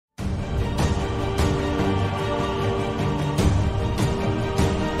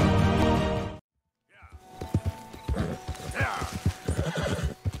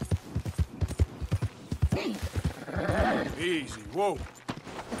Easy, whoa.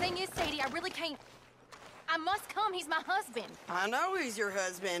 The thing is, Sadie, I really can't... I must come. He's my husband. I know he's your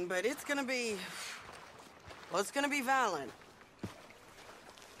husband, but it's gonna be... Well, it's gonna be violent.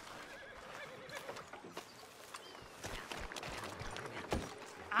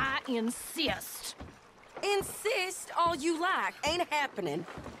 I insist. Insist all you like. Ain't happening.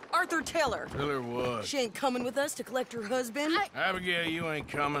 Arthur, tell her. Tell her what? She ain't coming with us to collect her husband. Abigail, you ain't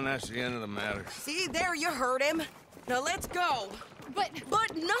coming. That's the end of the matter. See, there you heard him. Now let's go.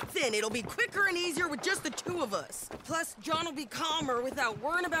 But nothing. It'll be quicker and easier with just the two of us. Plus, John will be calmer without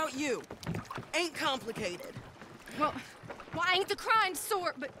worrying about you. Ain't complicated. Well, I ain't the crying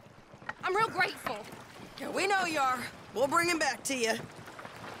sort, but I'm real grateful. Yeah, we know you are. We'll bring him back to you.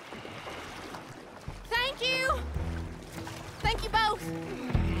 Thank you. Thank you both.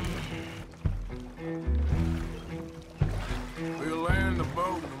 We'll land the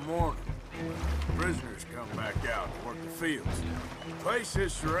boat in the morning. Prisoners come back out to work the fields. The place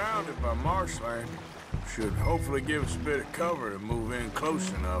is surrounded by marshland. Should hopefully give us a bit of cover to move in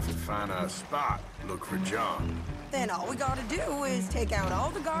close enough to find a spot. Look for John. Then all we gotta do is take out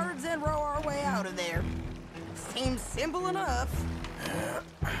all the guards and row our way out of there. Seems simple enough.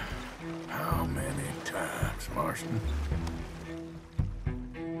 How many times, Marston?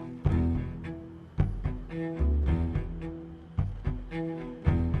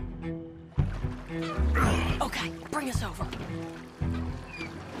 Okay, bring us over.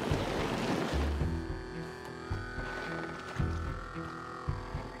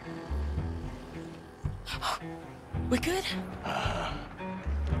 We good?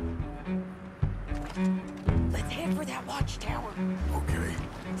 Let's head for that watchtower. Okay.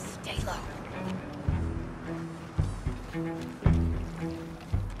 Stay low.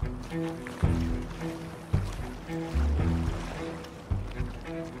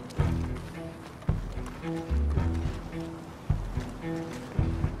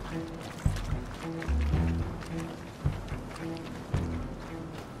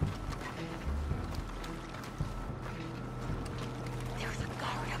 There's a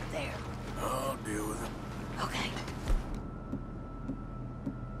guard up there. I'll deal with him. Okay.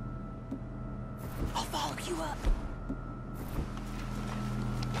 I'll follow you up.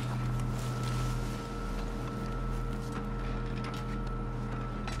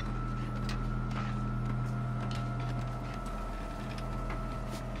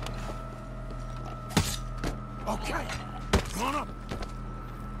 Okay. Come on up.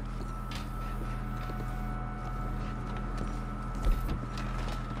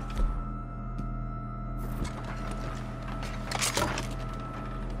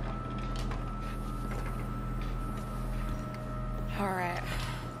 All right.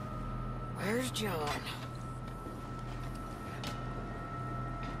 Where's John?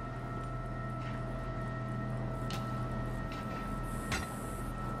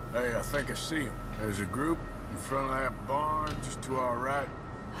 Hey, I think I see him. There's a group in front of that barn just to our right.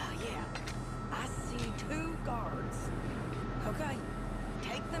 Oh, yeah. I see 2 guards. Okay.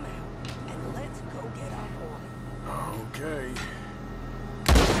 Take them out, and let's go get our boy. Okay.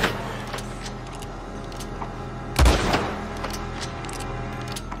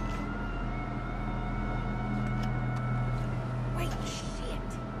 Wait, shit.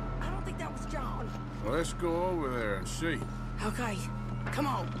 I don't think that was John. Well, let's go over there and see. Okay. Come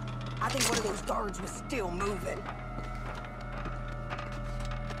on. I think one of those guards was still moving.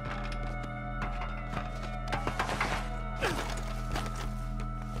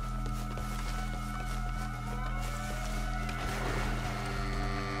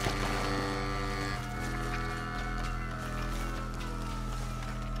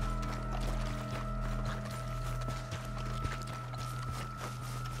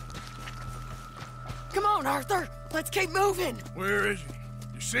 Come on, Arthur. Let's keep moving. Where is he?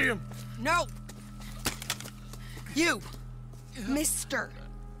 You see him? No. You. Mister.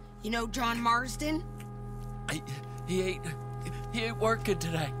 You know John Marston? He ain't working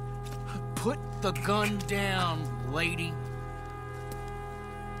today. Put the gun down, lady.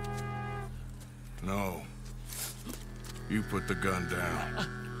 No. You put the gun down.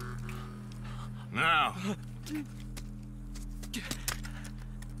 Now.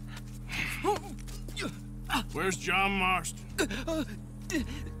 Where's John Marston?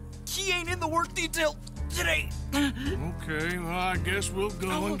 He ain't in the work detail today. Okay, well, I guess we'll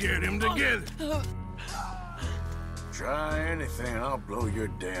go and get him together. Try anything, I'll blow your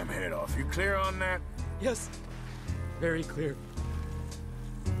damn head off. You clear on that? Yes, very clear.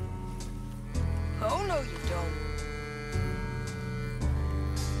 Oh, no, you don't.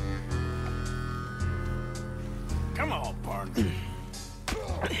 Come on, partner.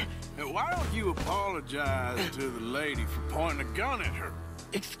 Hey, why Why don't you apologize to the lady for pointing a gun at her?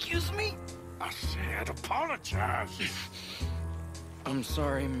 Excuse me? I said apologize. I'm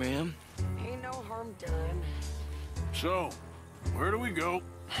sorry, ma'am. Ain't no harm done. So, where do we go?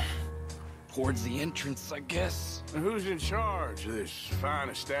 Towards the entrance, I guess. And who's in charge of this fine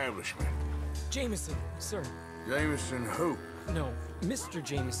establishment? Jameson, sir. Jameson who? No, Mr.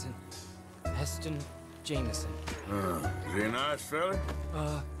 Jameson. Heston Jameson. Is he a nice fella?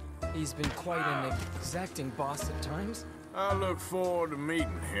 He's been quite an exacting boss at times. I look forward to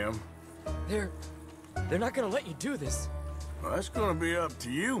meeting him. They're not gonna let you do this. Well, that's gonna be up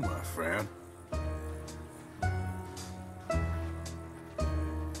to you, my friend.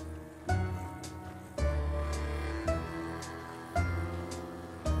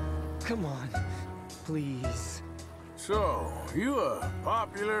 Come on, please. So, you a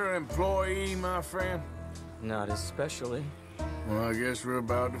popular employee, my friend? Not especially. Well, I guess we're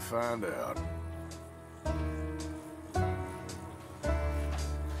about to find out.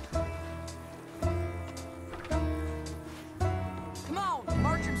 Come on,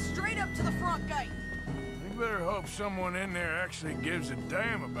 march him straight up to the front gate. You better hope someone in there actually gives a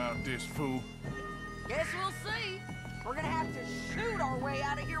damn about this fool. Guess we'll see. We're gonna have to shoot our way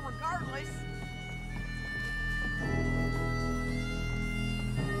out of here regardless.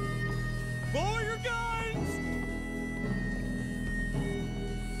 Lower your guns!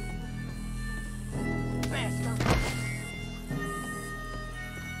 Bastard.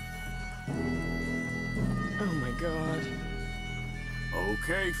 Oh my god.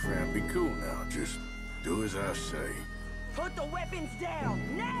 Okay, friend, be cool now. Just do as I say. Put the weapons down,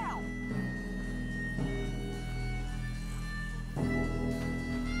 now!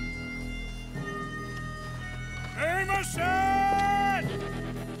 Jameson!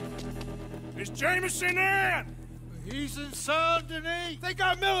 Is Jameson in? He's in Saint Denis. They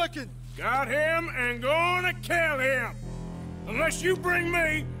got Milliken. Got him and gonna kill him. Unless you bring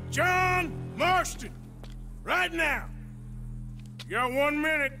me John Marston. Right now. You got 1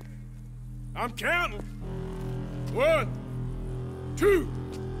 minute. I'm counting. 1, 2,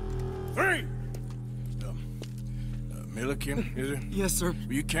 3. Milliken, is it? Yes, sir.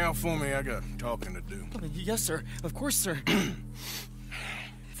 Will you count for me? I got talking to do. Yes, sir. Of course, sir.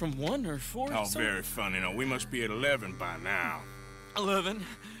 From 1 or 4? Oh, sir? very funny. No, we must be at 11 by now. 11,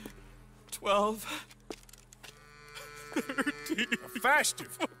 12, 13, Faster.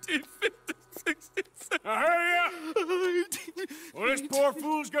 14, 15, 16, 17. Now hurry up! Well, this poor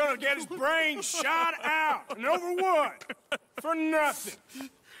fool's gonna get his brains shot out. And over what? For nothing.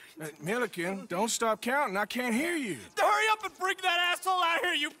 Milliken, don't stop counting. I can't hear you. Hurry up and bring that asshole out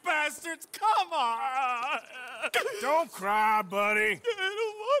here, you bastards! Come on! Don't cry, buddy. I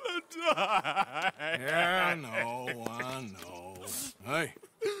don't want to die. Yeah, I know.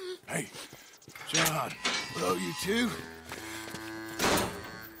 Hey, John, hello, you two.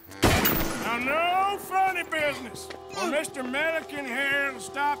 Now, no funny business. Or Mr. Milliken here will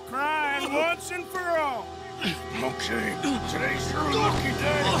stop crying once and for all. Okay, today's your lucky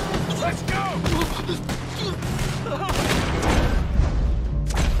day. Let's go!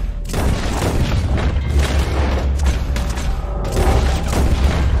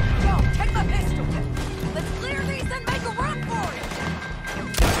 Yo, take my pistol. Let's clear these and make a run for it.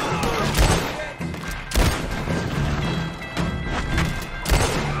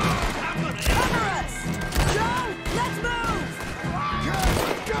 Cover us! Joe, let's move!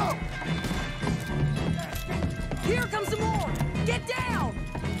 Go! Here comes some more! Get down!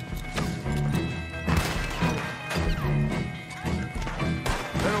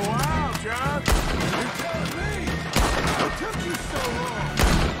 Been a while, John. You're telling me. What took you so long?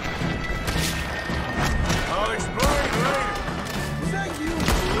 I'll explain later. Was that you?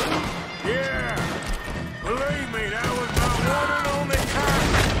 Yeah. Believe me, that was my one and only time.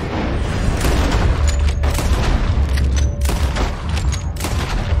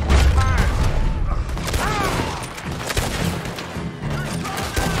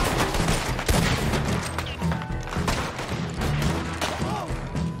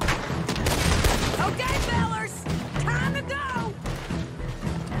 Okay, fellers! Time to go!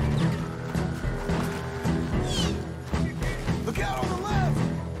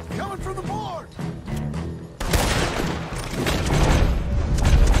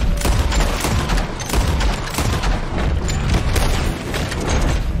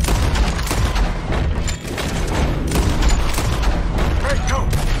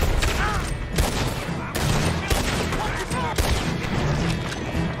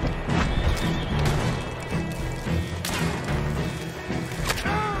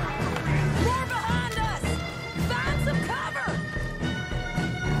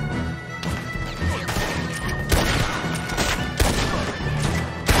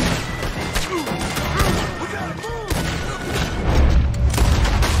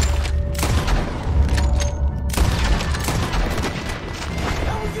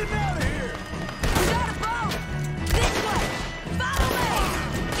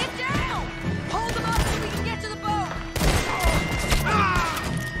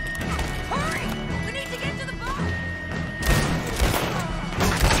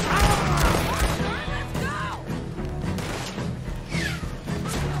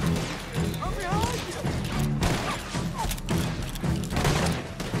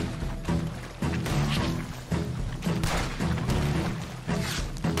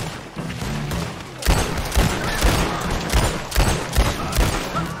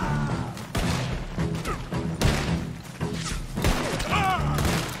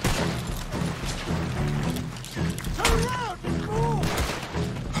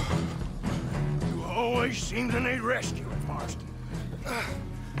 Seems I need rescuing, Marston.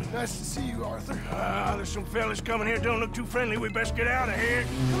 Nice to see you, Arthur. There's some fellas coming here. Don't look too friendly. We best get out of here.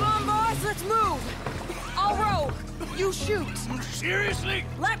 Come on, boys, let's move. I'll roll. You shoot. Seriously?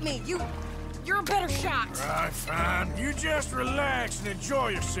 Let me. You're a better shot. Right, fine. You just relax and enjoy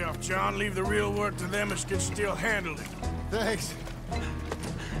yourself, John. Leave the real work to them as can still handle it. Thanks.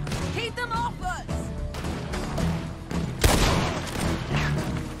 Keep them off us.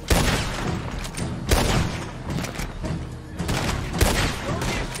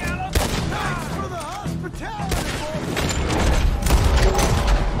 Thanks for the hospitality,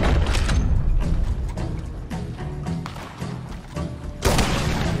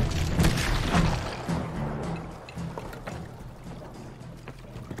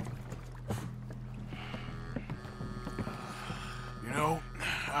 You know,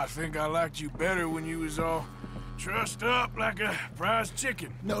 I think I liked you better when you was all trussed up like a prize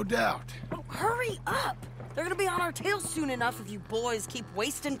chicken. No doubt. Oh, hurry up. They're gonna be on our tails soon enough if you boys keep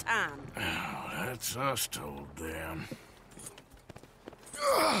wasting time. Oh, that's us told them.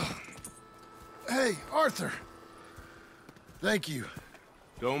 Hey, Arthur. Thank you.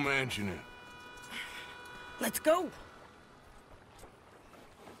 Don't mention it. Let's go.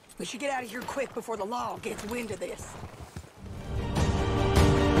 We should get out of here quick before the law gets wind of this.